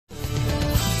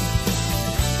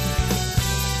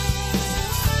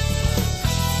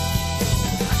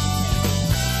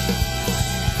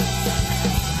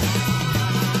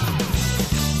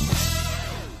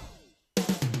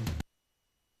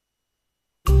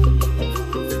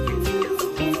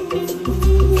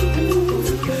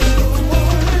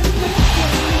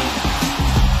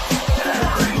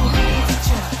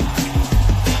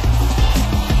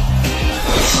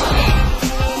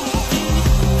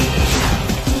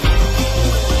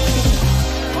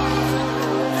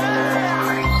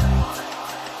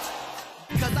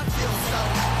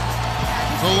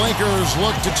Lakers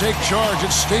look to take charge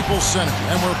at Staples Center,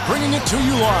 and we're bringing it to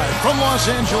you live from Los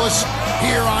Angeles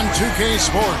here on 2K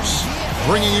Sports.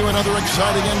 Bringing you another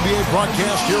exciting NBA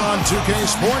broadcast here on 2K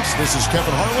Sports. This is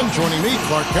Kevin Harlan, joining me,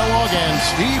 Clark Kellogg, and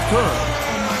Steve Kerr.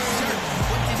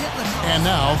 And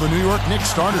now, the New York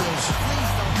Knicks starters.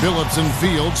 Billups and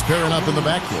Fields pairing up in the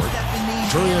backcourt.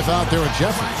 Turiev out there at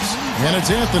Jeffries. And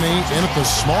it's Anthony in at the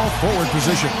small forward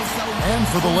position. And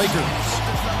for the Lakers,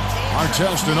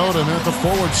 Artest and Odom in at the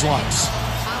forward slots.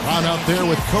 Brown out there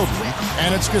with Kobe.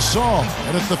 And it's Gasol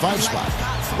in at the 5 spot.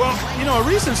 Well, you know, a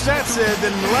recent stat said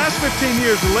that in the last 15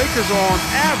 years, the Lakers are on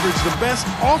average the best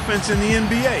offense in the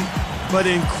NBA. But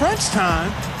in crunch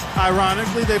time,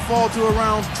 ironically, they fall to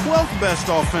around 12th best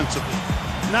offensively.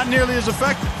 Not nearly as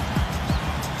effective.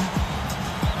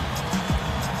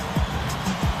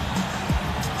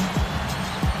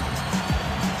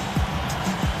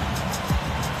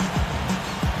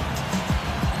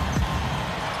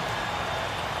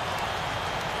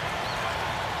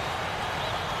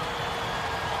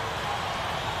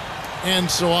 And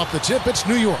so off the tip, it's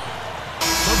New York.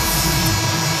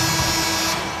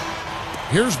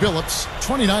 Here's Billups.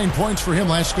 29 points for him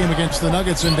last game against the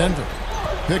Nuggets in Denver.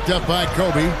 Picked up by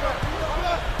Kobe.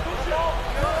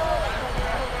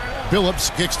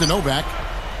 Billups kicks to Novak.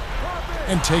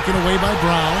 And taken away by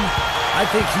Brown. I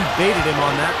think he baited him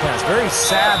on that pass. Very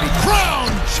savvy. Brown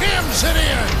jams it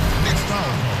in.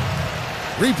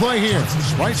 Replay here.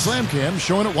 Sprite Slam Cam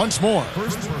showing it once more.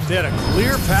 They had a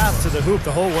clear path to the hoop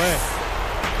the whole way.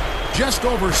 Just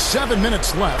over 7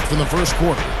 minutes left in the first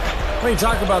quarter. When you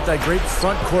talk about that great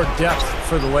front court depth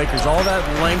for the Lakers, all that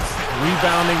length,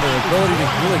 rebounding, the ability to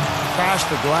really crash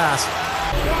the glass.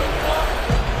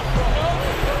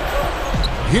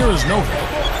 Here is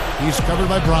Novak. He's covered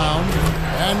by Brown.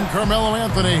 And Carmelo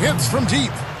Anthony hits from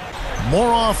deep.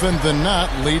 More often than not,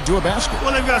 lead to a basket.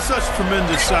 Well, they've got such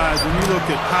tremendous size. When you look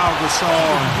at Pau Gasol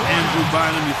and Andrew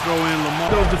Bynum, you throw in Lamar.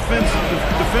 Those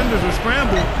defenders are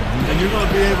scrambled, and you're going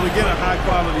to be able to get a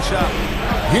high-quality shot.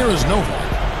 Here is Novak.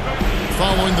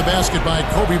 Following the basket by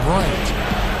Kobe Bryant.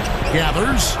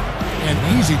 Gathers, and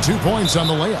easy 2 points on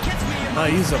the layup.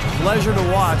 He's a pleasure to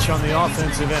watch on the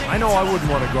offensive end. I know I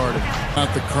wouldn't want to guard him. Not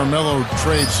the Carmelo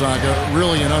trade saga,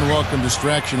 really an unwelcome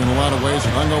distraction in a lot of ways.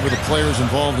 It hung over the players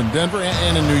involved in Denver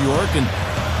and in New York, and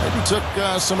maybe took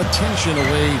some attention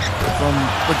away from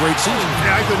the great season.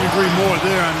 Yeah, I couldn't agree more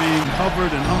there. I mean,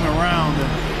 hovered and hung around.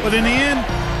 But in the end,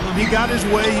 he got his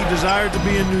way. He desired to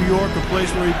be in New York, a place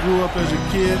where he grew up as a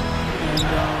kid. And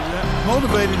that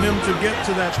motivated him to get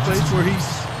to that place where he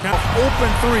kind of open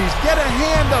threes. Get a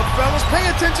hand up, fellas. Pay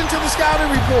attention to the scouting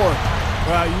report.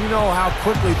 Well, you know how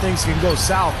quickly things can go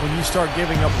south when you start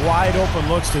giving up wide open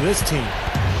looks to this team.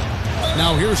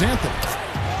 Now here's Anthony.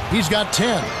 He's got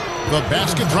 10. The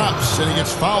basket drops, and he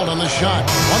gets fouled on the shot.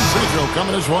 One free throw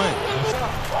coming his way.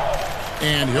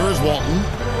 And here is Walton.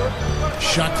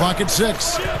 Shot clock at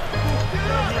 6.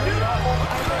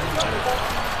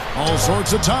 All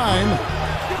sorts of time.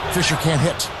 Fisher can't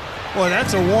hit. Boy,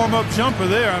 that's a warm-up jumper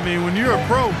there. I mean, when you're a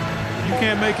pro, you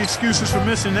can't make excuses for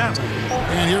missing that one.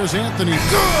 And here's Anthony.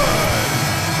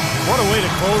 Good! What a way to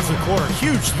close the quarter.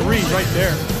 Huge three right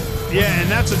there. Yeah, and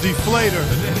that's a deflator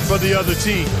for the other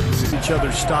team. Each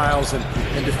other's styles and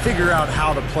to figure out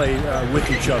how to play with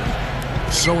each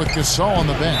other. So with Gasol on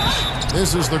the bench,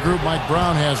 this is the group Mike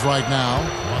Brown has right now.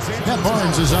 Pat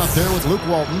Barnes is out there with Luke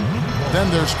Walton. Then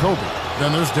there's Kobe.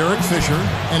 Then there's Derek Fisher.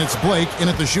 And it's Blake in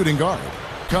at the shooting guard.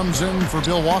 Comes in for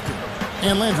Bill Walker.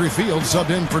 And Landry Fields subbed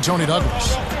in for Tony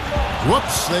Douglas.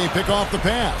 Whoops, they pick off the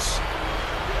pass.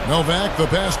 Novak, the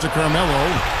pass to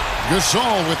Carmelo.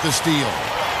 Gasol with the steal.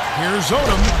 Here's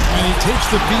Odom, and he takes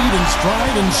the feed in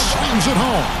stride and slams it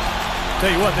home. Tell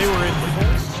you what, they were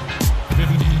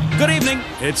in. Good evening.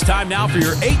 It's time now for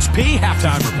your HP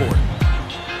halftime report.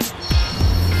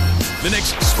 The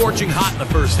Knicks scorching hot in the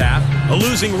first half. A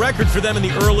losing record for them in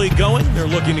the early going. They're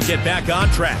looking to get back on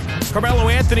track. Carmelo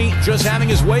Anthony just having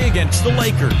his way against the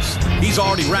Lakers. He's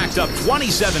already racked up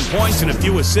 27 points and a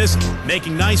few assists,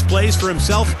 making nice plays for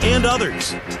himself and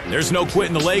others. There's no quit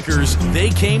in the Lakers. They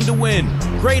came to win.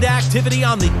 Great activity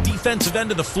on the defensive end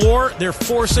of the floor. They're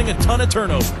forcing a ton of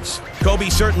turnovers. Kobe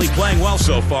certainly playing well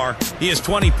so far. He has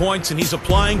 20 points and he's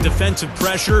applying defensive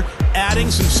pressure, adding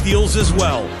some steals as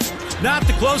well. Not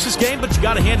the closest game, but you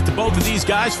got to hand it to both of these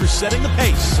guys for setting the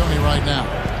pace. Tony right now.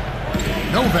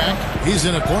 Novak, he's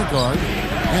in at point guard.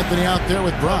 Anthony out there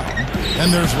with Brown.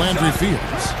 And there's Landry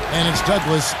Fields. And it's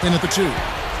Douglas in at the 2.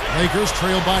 Lakers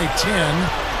trail by 10.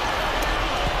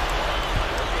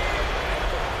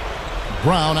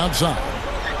 Brown outside.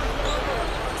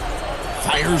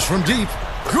 Fires from deep.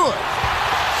 Good.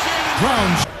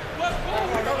 Brown.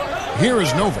 Here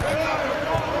is Novak.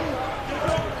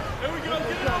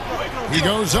 He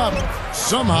goes up,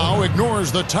 somehow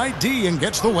ignores the tight D and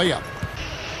gets the layup.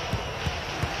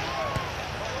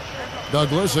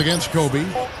 Douglas against Kobe.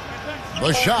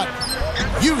 The shot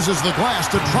uses the glass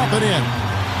to drop it in.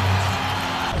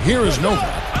 Here is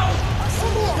Novak.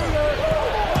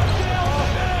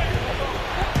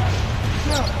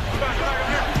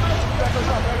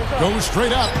 Goes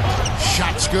straight up.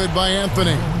 Shot's good by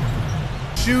Anthony.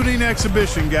 Shooting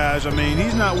exhibition, guys. I mean,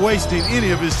 he's not wasting any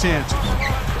of his chances.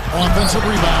 Offensive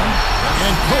rebound,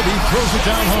 and Kobe throws it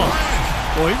down hard.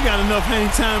 Boy, he's got enough hang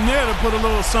time there to put a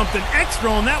little something extra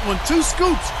on that one. 2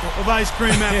 scoops of ice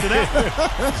cream after that.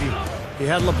 He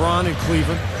had LeBron in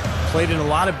Cleveland, played in a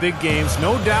lot of big games.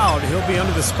 No doubt he'll be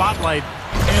under the spotlight.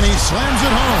 And he slams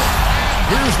it home.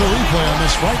 Here's the replay on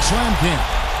this right slam camp.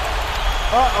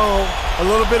 Uh-oh, a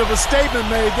little bit of a statement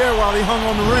made there while he hung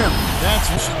on the rim.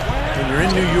 When you're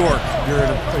in New York, you're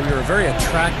a very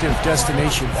attractive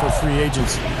destination for free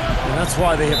agents, and that's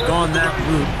why they have gone that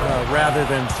route rather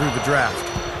than through the draft.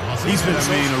 He's been,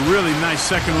 a really nice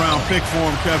second-round pick for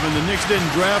him, Kevin. The Knicks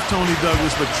didn't draft Tony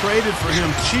Douglas, but traded for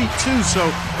him cheap, too, so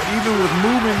even with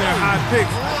moving their high pick,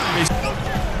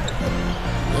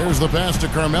 There's the pass to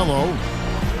Carmelo.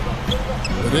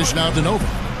 The dish now to Novak.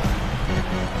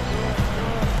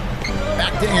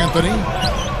 Back to Anthony.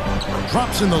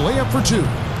 Drops in the layup for 2.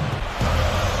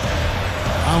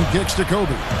 Down kicks to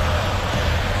Kobe.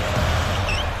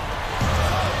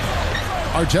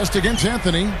 Artest against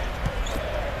Anthony.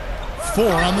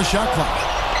 4 on the shot clock.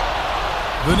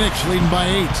 The Knicks leading by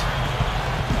 8.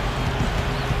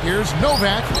 Here's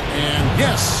Novak. And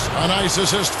yes, a nice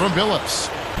assist from Billups.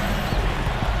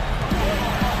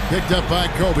 Picked up by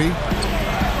Kobe.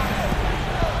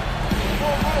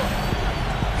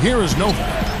 Here is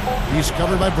Novak. He's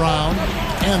covered by Brown.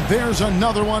 And there's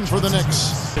another one for the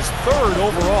Knicks. His 3rd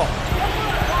overall.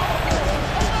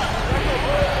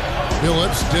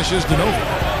 Billups dishes to Novak.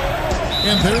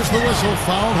 And there's the whistle.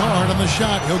 Fouled hard on the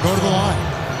shot. He'll go to the line.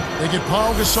 They get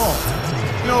Paul Gasol.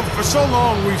 you know, for so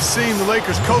long we've seen the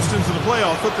Lakers coast into the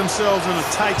playoffs, put themselves in a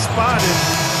tight spot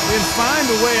and find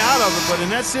a way out of it. But in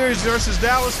that series versus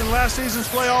Dallas in last season's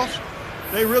playoffs,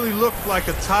 they really looked like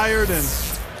a tired and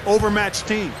overmatched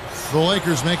team. The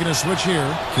Lakers making a switch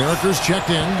here. Characters checked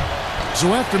in.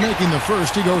 So after making the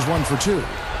first, he goes 1 for 2.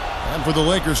 And for the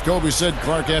Lakers, Kobe said,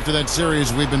 Clark, after that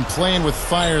series, we've been playing with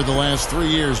fire the last 3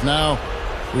 years. Now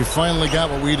we finally got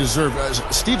what we deserve.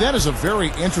 Steve, that is a very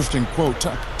interesting quote.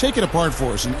 Take it apart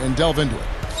for us and delve into it.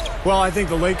 Well, I think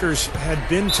the Lakers had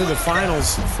been to the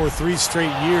finals for 3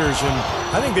 straight years, and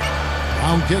I think that...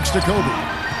 Down kicks to Kobe.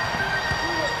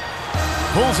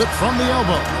 Pulls it from the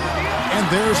elbow. And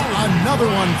there's another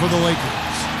one for the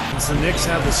Lakers. The Knicks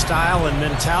have the style and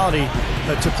mentality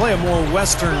to play a more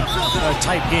Western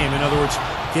type game. In other words,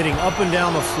 getting up and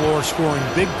down the floor, scoring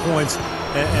big points,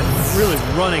 and really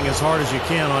running as hard as you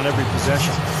can on every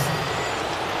possession.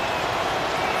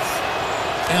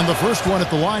 And the first one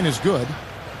at the line is good.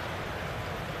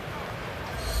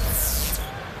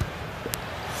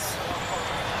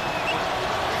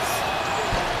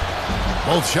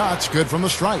 Both shots good from the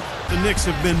stripe. The Knicks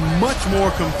have been much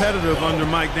more competitive under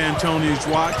Mike D'Antoni's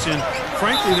watch, and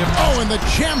frankly, they're... Oh, and the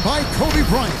jam by Kobe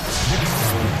Bryant.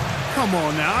 Come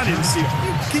on now, I didn't see it.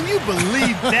 Can you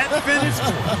believe that finish?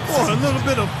 Boy, a little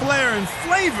bit of flair and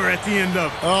flavor at the end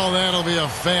of it. Oh, that'll be a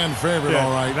fan favorite, Yeah,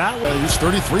 all right. that He's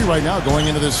 33 right now going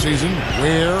into this season.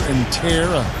 Wear and tear,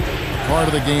 a part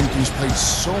of the game. He's played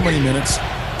so many minutes.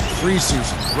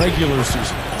 Preseason, regular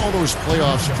season, all those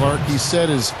playoffs, Clark, he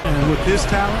said is... And with his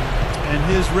talent and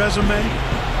his resume,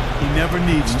 he never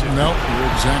needs to. No, you're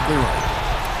exactly right.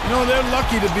 You know, they're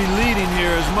lucky to be leading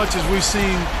here as much as we've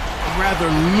seen rather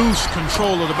loose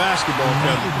control of the basketball.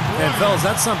 And fellas,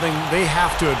 that's something they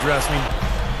have to address. I mean,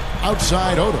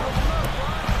 outside Odo.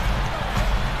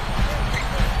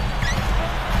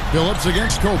 Billups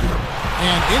against Kobe.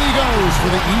 And in he goes for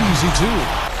the easy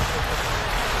 2.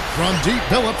 From deep,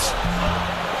 Billups.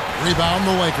 Rebound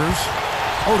the Lakers.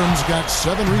 Odom's got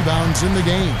 7 rebounds in the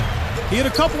game. He had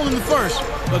a couple in the first,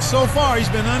 but so far he's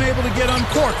been unable to get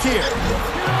uncorked here.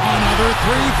 Another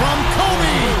 3 from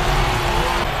Kobe.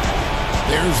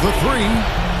 There's the 3.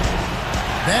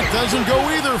 That doesn't go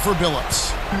either for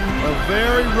Billups. A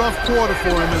very rough quarter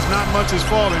for him as not much is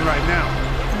falling right now.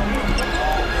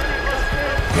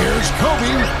 Here's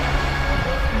Kobe.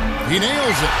 He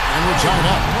nails it, and we're tied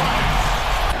up.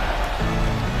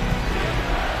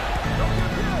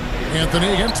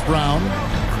 Anthony against Brown.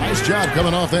 Nice job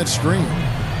coming off that screen.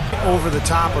 over the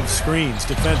top of screens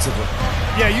defensively.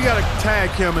 Yeah, you got to tag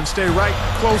him and stay right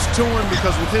close to him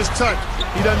because with his touch,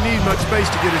 he doesn't need much space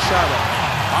to get a shot off.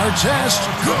 Artest,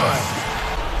 good.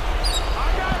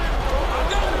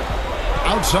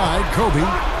 Outside, Kobe.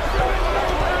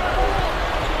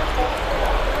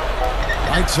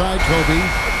 Right side, Kobe.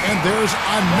 And there's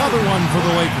another one for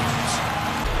the Lakers.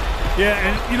 Yeah,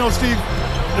 and you know, Steve,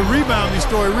 the rebounding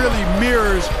story really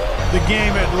mirrors the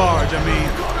game at large. I mean,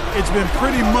 it's been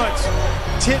pretty much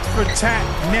tit for tat,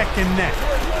 neck and neck.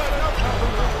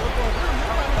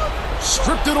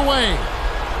 Stripped it away.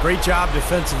 Great job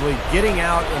defensively, getting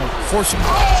out and forcing.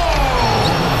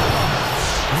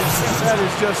 That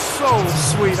is just so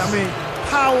sweet. I mean,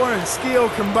 power and skill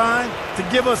combined to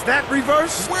give us that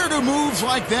reverse. Where do moves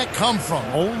like that come from?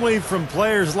 Only from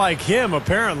players like him,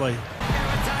 apparently.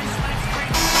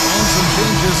 And some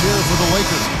changes here for the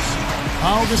Lakers.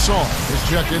 Pau Gasol is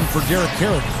checked in for Derek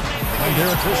Carrigan. And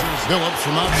Derek Fisher's Phillips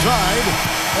from outside.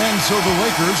 And so the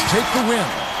Lakers take the win.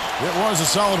 It was a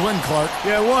solid win, Clark.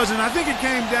 Yeah, it was, and I think it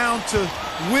came down to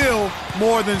will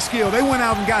more than skill. They went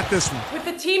out and got this one. With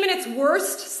the team in its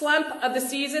worst slump of the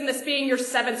season, this being your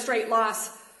 7th straight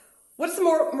loss, what's the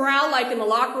morale like in the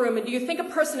locker room, and do you think a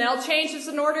personnel change is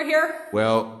in order here?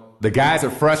 Well, the guys are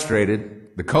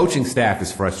frustrated. The coaching staff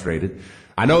is frustrated.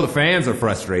 I know the fans are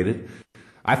frustrated.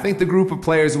 I think the group of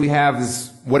players we have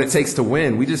is what it takes to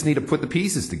win. We just need to put the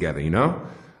pieces together, you know?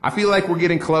 I feel like we're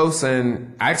getting close,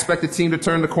 and I expect the team to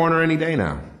turn the corner any day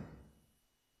now.